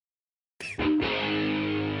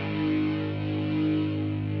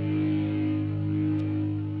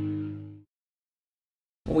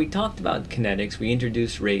when we talked about kinetics, we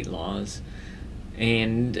introduced rate laws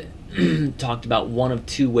and talked about one of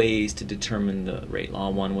two ways to determine the rate law.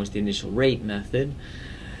 One was the initial rate method,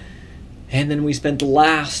 and then we spent the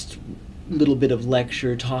last little bit of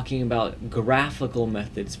lecture talking about graphical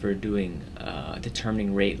methods for doing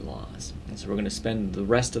determining rate laws. And so we're going to spend the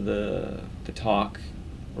rest of the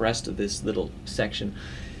rest of this little section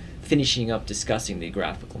finishing up discussing the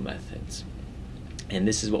graphical methods. And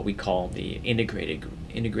this is what we call the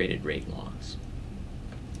integrated rate laws.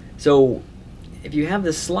 So if you have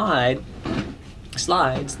the slides,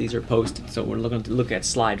 these are posted, so we're looking to look at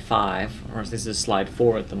slide 5, or this is slide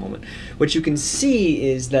 4 at the moment. What you can see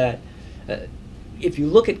is that if you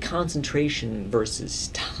look at concentration versus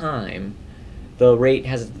time, the rate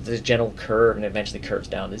has the general curve and eventually curves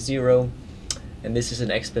down to 0. And this is an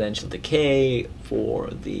exponential decay for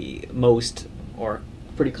the most, or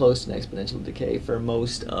pretty close to an exponential decay for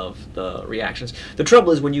most of the reactions. The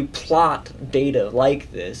trouble is when you plot data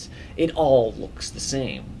like this, it all looks the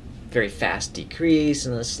same. Very fast decrease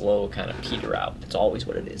and a slow kind of peter out. It's always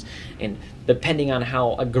what it is. And depending on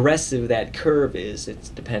how aggressive that curve is,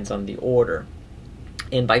 it depends on the order.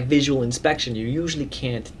 And by visual inspection, you usually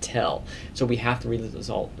can't tell. So we have to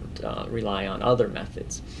rely on other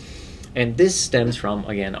methods. And this stems from,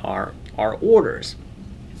 again, our orders.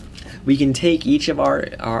 We can take each of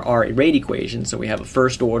our rate equations. So we have a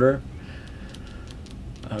first order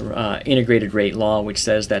integrated rate law, which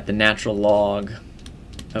says that the natural log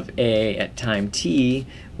of A at time t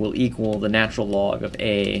will equal the natural log of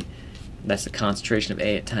A, that's the concentration of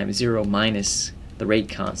A at time 0, minus the rate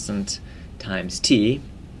constant times t.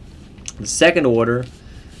 The second order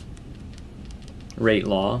rate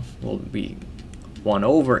law will be 1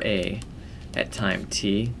 over A at time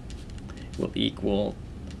t will equal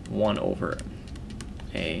 1 over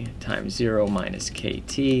A times 0 minus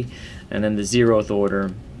kt. And then the 0th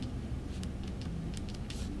order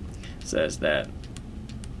says that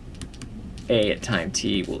A at time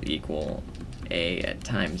t will equal A at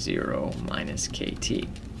time 0 minus kt.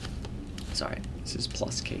 Sorry, this is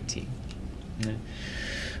plus kt. Okay.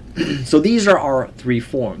 So these are our three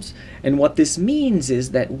forms. And what this means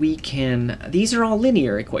is that we can, these are all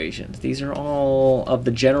linear equations. These are all of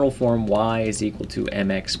the general form y is equal to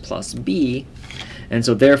mx plus b. And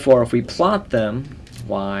so therefore, if we plot them,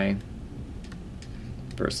 y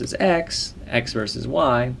versus x, x versus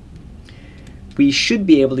y, we should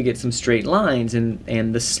be able to get some straight lines,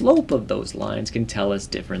 and the slope of those lines can tell us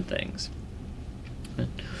different things.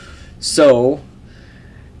 So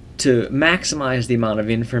to maximize the amount of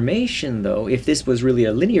information, though, if this was really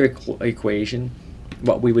a linear equation,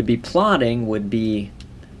 what we would be plotting would be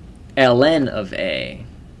ln of A.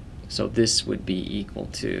 So this would be equal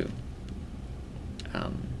to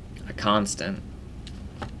a constant,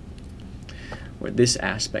 where this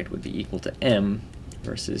aspect would be equal to m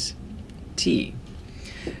versus t.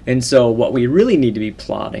 And so what we really need to be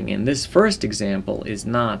plotting in this first example is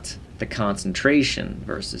not the concentration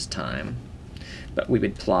versus time, but we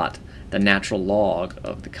would plot the natural log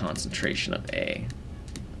of the concentration of A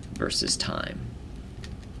versus time.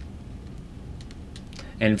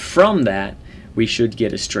 And from that, we should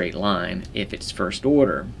get a straight line if it's first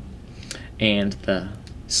order. And the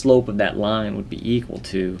slope of that line would be equal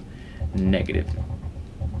to negative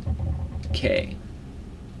k.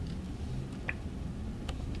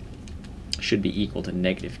 Should be equal to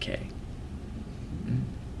negative k.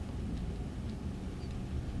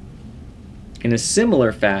 In a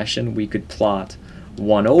similar fashion, we could plot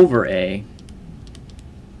 1 over A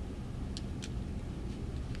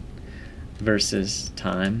versus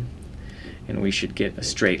time, and we should get a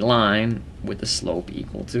straight line with a slope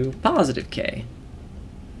equal to positive k.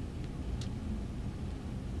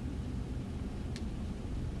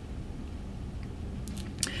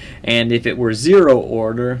 And if it were 0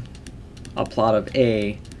 order, a plot of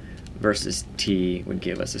A versus t would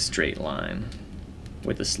give us a straight line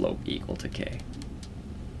with a slope equal to k.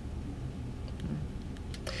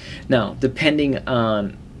 Now, depending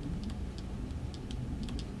on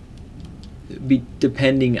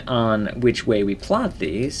which way we plot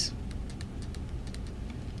these,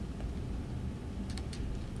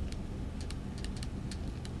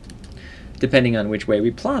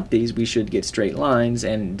 we should get straight lines,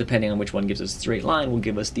 and depending on which one gives us a straight line will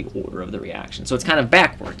give us the order of the reaction. So it's kind of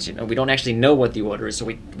backwards, you know. We don't actually know what the order is, so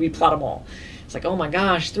we plot them all. It's like, oh my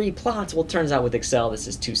gosh, 3 plots. Well, it turns out with Excel, this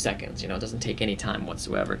is 2 seconds. You know, it doesn't take any time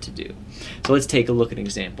whatsoever to do. So let's take a look at an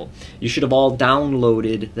example. You should have all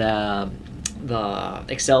downloaded the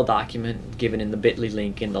Excel document given in the bit.ly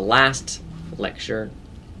link in the last lecture.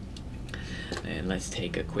 And let's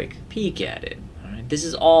take a quick peek at it. All right. This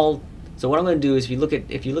is all So what I'm going to do is, if you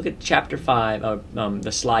look at chapter 5,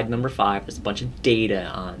 the slide number 5, there's a bunch of data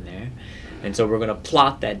on there, and so we're going to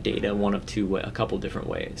plot that data a couple different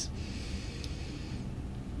ways.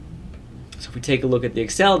 So if we take a look at the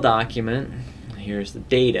Excel document, here's the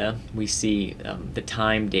data. We see the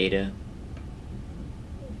time data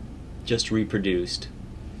just reproduced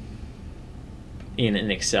in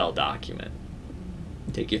an Excel document.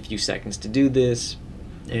 It'll take you a few seconds to do this,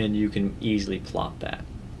 and you can easily plot that.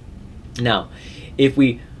 Now, if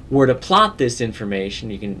we were to plot this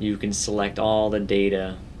information, you can select all the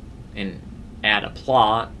data and add a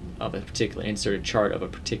plot of a particular, insert a chart of a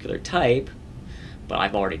particular type, but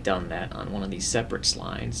I've already done that on one of these separate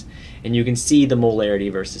slides, and you can see the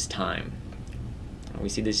molarity versus time. We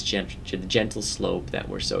see this gentle slope that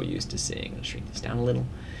we're so used to seeing. I'll shrink this down a little.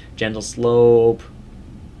 Gentle slope,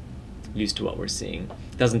 used to what we're seeing.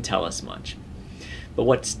 Doesn't tell us much. But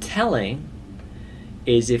what's telling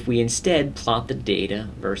is if we instead plot the data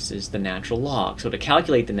versus the natural log. So to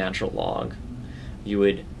calculate the natural log, you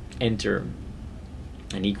would enter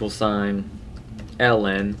an equal sign,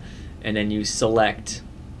 ln, and then you select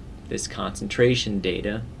this concentration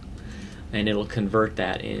data, and it'll convert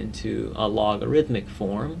that into a logarithmic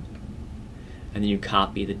form, and then you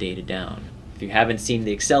copy the data down. If you haven't seen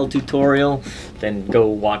the Excel tutorial, then go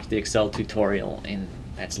watch the Excel tutorial, and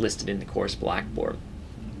that's listed in the course Blackboard.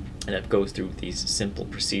 And it goes through these simple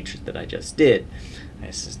procedures that I just did.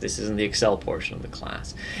 This isn't the Excel portion of the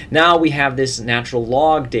class. Now we have this natural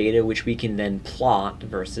log data, which we can then plot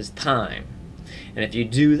versus time. And if you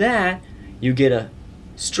do that, you get a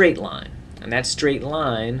straight line. And that straight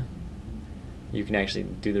line, you can actually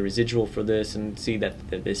do the residual for this and see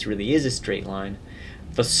that this really is a straight line.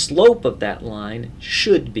 The slope of that line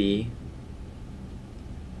should be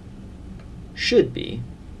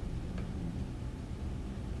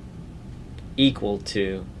equal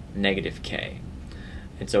to negative k.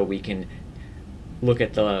 And so we can look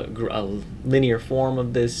at the linear form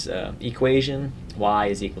of this equation. Y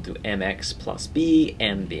is equal to mx plus b,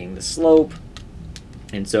 m being the slope.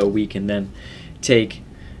 And so we can then take,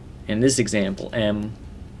 in this example, m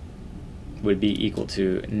would be equal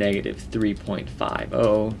to negative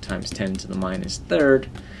 3.50 times 10 to the minus third.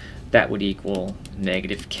 That would equal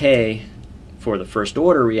negative k for the first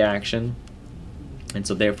order reaction. And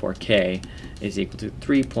so therefore k is equal to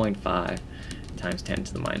 3.5 times 10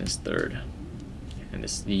 to the minus third. And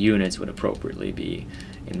the units would appropriately be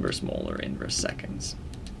inverse molar, inverse seconds.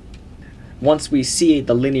 Once we see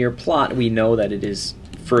the linear plot, we know that it is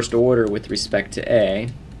first order with respect to A,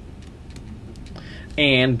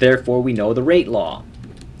 and therefore we know the rate law.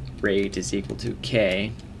 Rate is equal to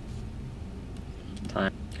K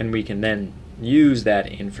time, and we can then use that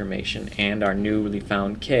information and our newly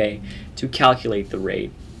found K to calculate the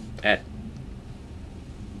rate at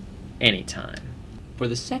any time. For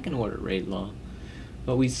the second order rate law,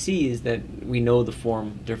 what we see is that we know the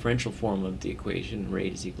differential form of the equation,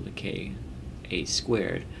 rate is equal to K A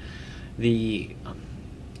squared. The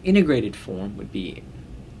integrated form would be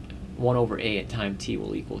 1 over A at time t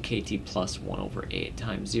will equal KT plus 1 over A at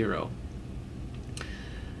time 0.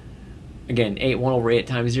 Again, 1 over A at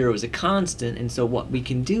time 0 is a constant, and so what we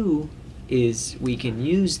can do is we can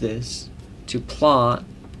use this to plot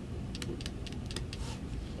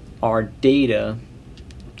our data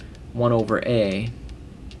 1 over A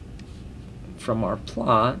from our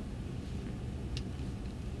plot.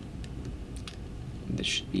 This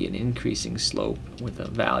should be an increasing slope with a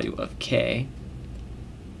value of K.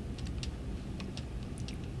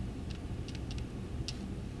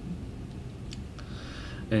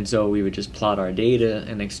 And so we would just plot our data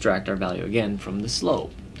and extract our value again from the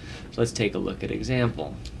slope. So let's take a look at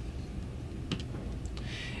example.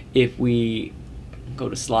 If we go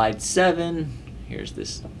to slide 7, here's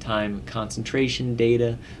this time concentration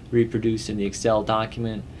data reproduced in the Excel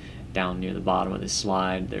document. Down near the bottom of this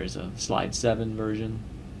slide, there's a slide 7 version.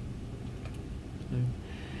 You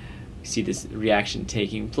see this reaction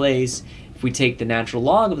taking place. If we take the natural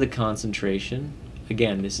log of the concentration,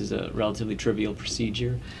 again, this is a relatively trivial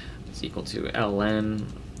procedure. It's equal to ln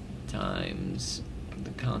times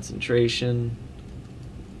the concentration,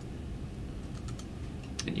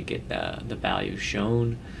 and you get the value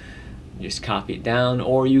shown. You just copy it down,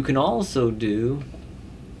 or you can also do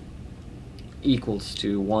equals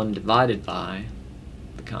to 1 divided by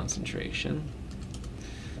the concentration.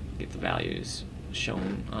 Get the values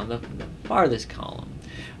shown on the farthest column.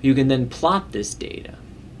 You can then plot this data.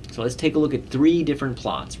 So let's take a look at 3 different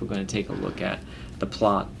plots. We're going to take a look at the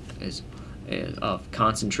plot of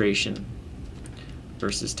concentration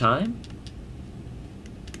versus time.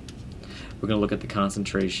 We're going to look at the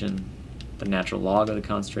concentration, the natural log of the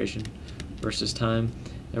concentration versus time.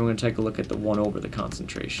 And we're going to take a look at the 1 over the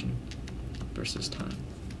concentration versus time.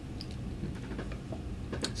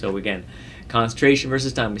 So again, concentration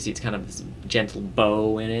versus time, we see it's kind of this gentle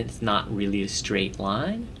bow in it. It's not really a straight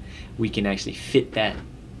line. We can actually fit that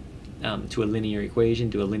to a linear equation,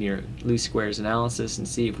 do a linear least squares analysis, and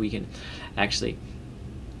see if we can actually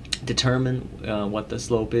determine what the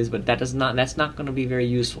slope is. But that's not going to be very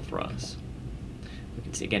useful for us. We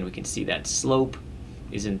can see, again, we can see that slope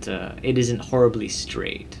isn't horribly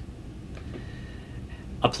straight.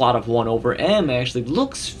 A plot of 1 over m actually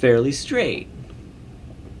looks fairly straight.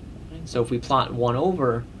 So if we plot 1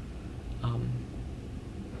 over,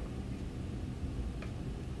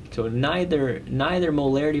 so neither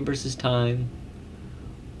molarity versus time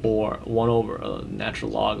or 1 over a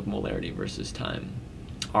natural log of molarity versus time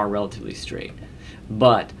are relatively straight.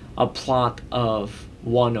 But a plot of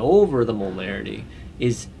 1 over the molarity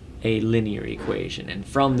is a linear equation, and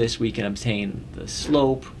from this we can obtain the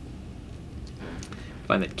slope.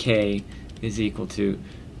 Find that k is equal to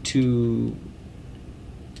 2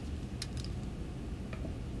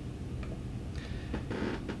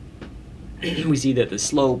 we see that the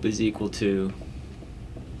slope is equal to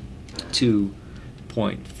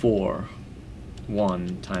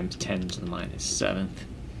 2.41 times 10 to the minus 7th.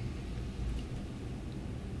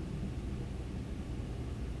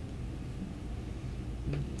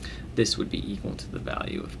 This would be equal to the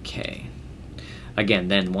value of k. Again,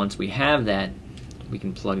 then once we have that, we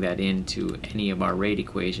can plug that into any of our rate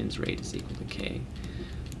equations. Rate is equal to k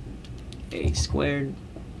a squared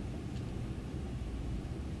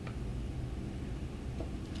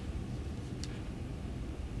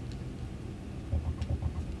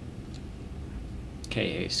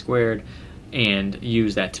Ka squared, and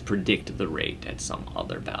use that to predict the rate at some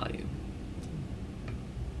other value.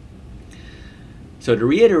 So to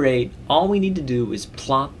reiterate, all we need to do is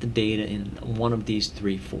plot the data in one of these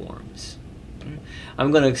 3 forms.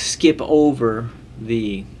 I'm going to skip over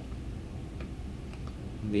the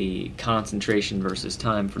concentration versus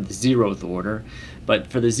time for the 0th order, but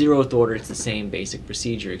for the 0th order it's the same basic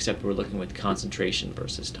procedure, except we're looking with concentration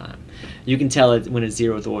versus time. You can tell it when it's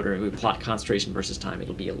 0th order, we plot concentration versus time,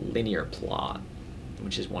 it'll be a linear plot,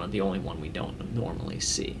 which is the only one we don't normally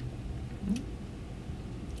see.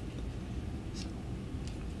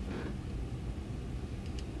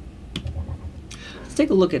 Let's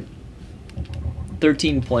take a look at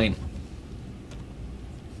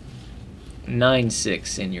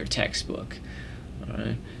 13.96 in your textbook. All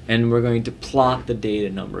right? And we're going to plot the data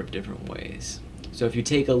a number of different ways. So if you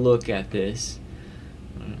take a look at this,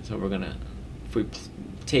 so we're going to, if we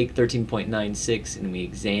take 13.96 and we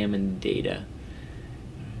examine data,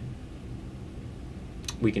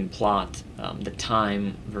 we can plot the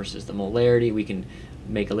time versus the molarity. We can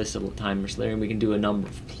make a list of time versus molarity, and we can do a number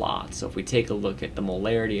of plots. So if we take a look at the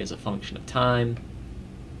molarity as a function of time,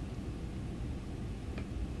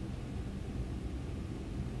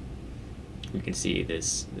 we can see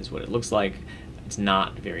this is what it looks like. It's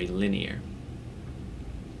not very linear.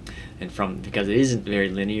 And because it isn't very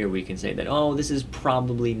linear, we can say that, oh, this is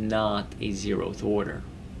probably not a 0th order.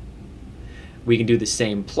 We can do the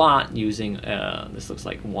same plot using, this looks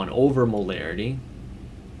like 1 over molarity,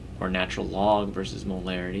 or natural log versus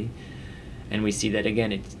molarity. And we see that,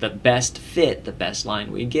 again, it's the best fit, the best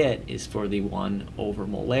line we get is for the 1 over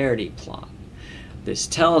molarity plot. This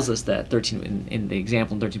tells us that in the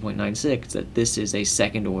example in 13.96 that this is a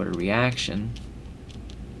 2nd order reaction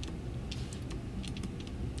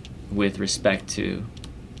with respect to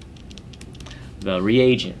the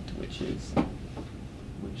reagent, which is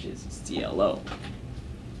ClO.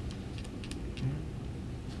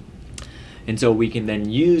 And so we can then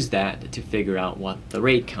use that to figure out what the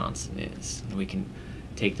rate constant is. And we can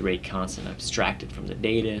take the rate constant, abstract it from the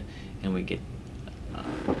data, and we get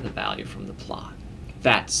the value from the plot.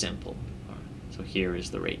 That's simple. So here is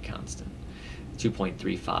the rate constant,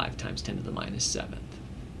 2.35 times 10 to the minus 7th.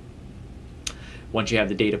 Once you have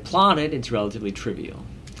the data plotted, it's relatively trivial.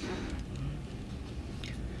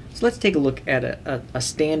 So let's take a look at a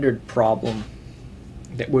standard problem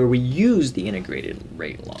where we use the integrated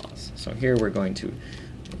rate laws. So here we're going to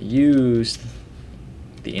use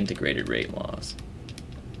the integrated rate laws.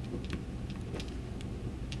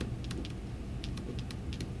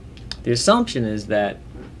 The assumption is that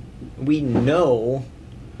we know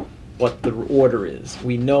what the order is.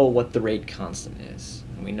 We know what the rate constant is.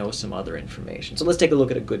 And we know some other information. So let's take a look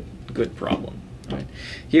at a good problem. All right.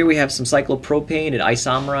 Here we have some cyclopropane. It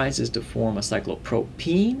isomerizes to form a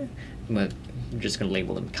cyclopropene. We're just going to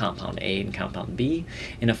label them compound A and compound B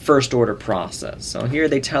in a 1st order process. So here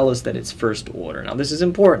they tell us that it's 1st order. Now this is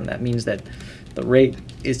important. That means that the rate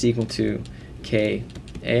is equal to Ka.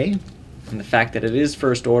 And the fact that it is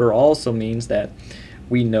first order also means that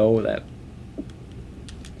we know that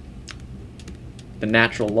the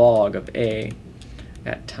natural log of A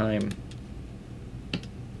at time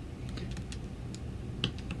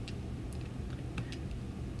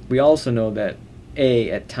we also know that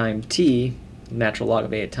A at time t, natural log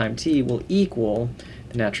of A at time t, will equal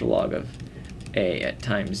the natural log of A at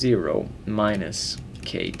time 0 minus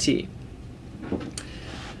kt.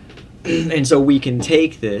 And so we can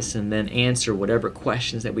take this and then answer whatever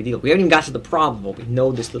questions that we deal with. We haven't even got to the problem, but we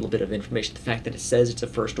know this little bit of information. The fact that it says it's a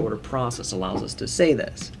first order process allows us to say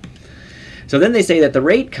this. So then they say that the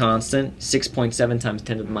rate constant, 6.7 times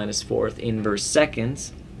 10 to the minus 4th inverse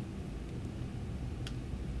seconds,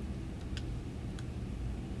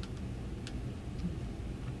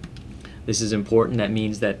 this is important. That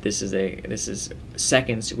means that this is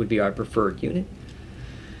seconds would be our preferred unit.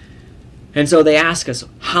 And so they ask us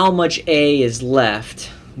how much A is left.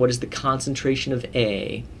 What is the concentration of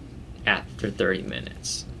A after 30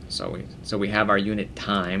 minutes? So we have our unit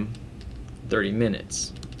time, 30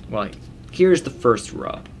 minutes. Well, here's the first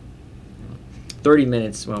rub. 30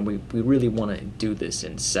 minutes, well, we really want to do this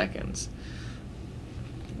in seconds.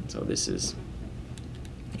 So this is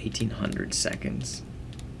 1800 seconds.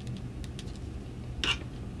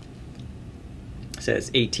 It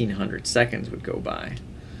says 1800 seconds would go by.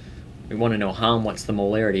 We want to know what's the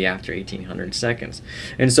molarity after 1800 seconds.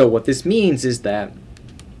 And so what this means is that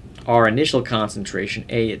our initial concentration,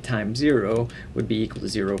 A at time 0, would be equal to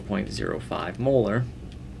 0.05 molar.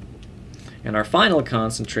 And our final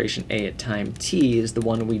concentration, A at time t, is the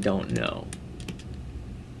one we don't know.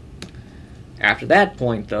 After that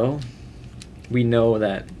point, though, we know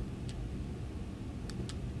that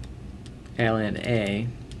ln A,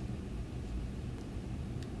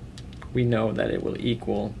 we know that it will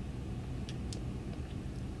equal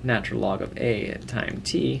natural log of A at time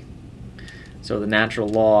t. So the natural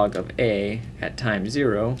log of A at time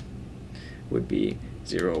 0 would be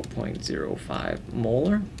 0.05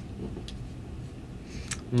 molar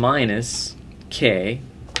minus K,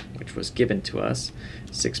 which was given to us,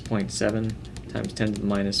 6.7 times 10 to the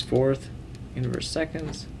minus 4th inverse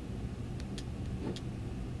seconds,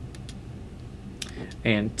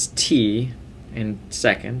 and T in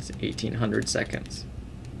seconds, 1800 seconds.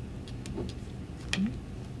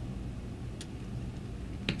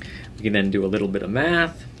 We can then do a little bit of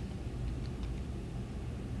math.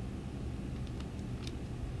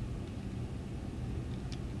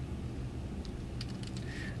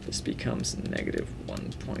 This becomes negative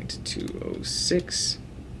 1.206.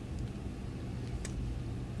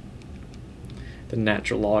 The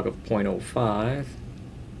natural log of 0.05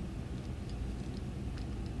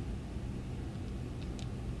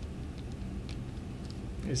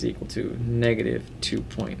 is equal to negative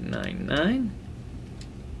 2.99.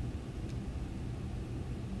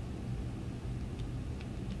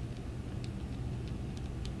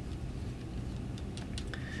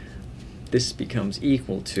 This becomes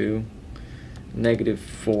equal to negative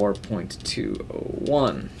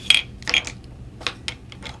 4.201.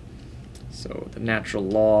 So the natural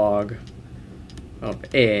log of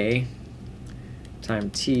A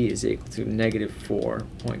times t is equal to negative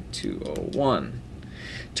 4.201.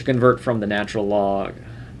 To convert from the natural log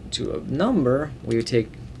to a number, we would take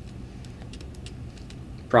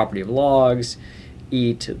property of logs,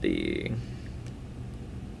 e to the,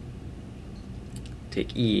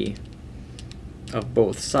 take e of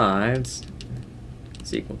both sides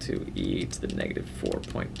is equal to e to the negative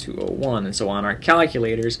 4.201. And so on our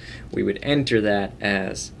calculators, we would enter that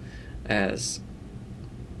as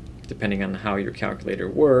depending on how your calculator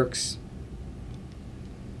works,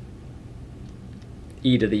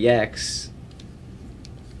 e to the x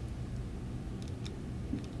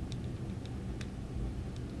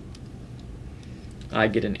I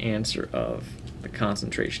get an answer of the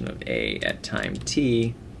concentration of A at time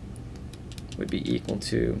t would be equal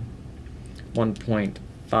to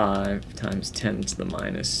 1.5 times 10 to the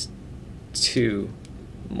minus 2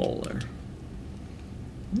 molar.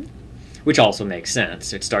 Which also makes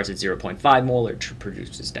sense. It starts at 0.5 molar, it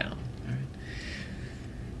produces down. All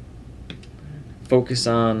right. Focus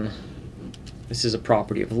on, this is a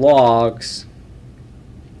property of logs.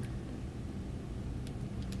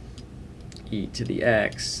 E to the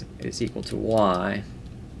x is equal to y.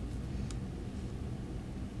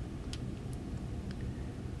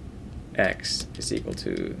 X is equal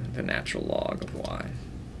to the natural log of y.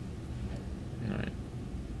 All right.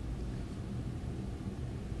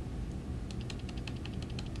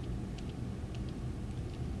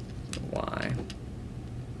 Y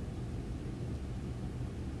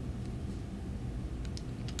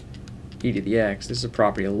e to the x, this is a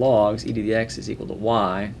property of logs, e to the x is equal to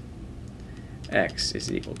y, x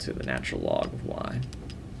is equal to the natural log of y.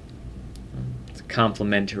 It's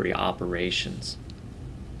complementary operations,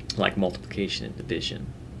 like multiplication and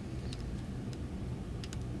division.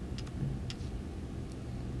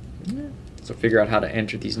 So figure out how to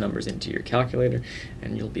enter these numbers into your calculator,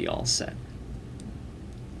 and you'll be all set.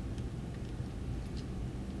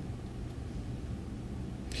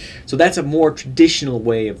 So that's a more traditional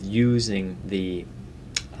way of using the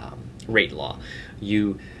rate law.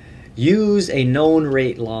 You use a known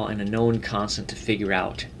rate law and a known constant to figure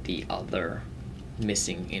out the other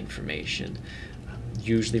missing information,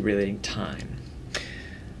 usually relating time.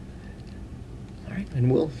 All right, and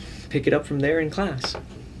we'll pick it up from there in class.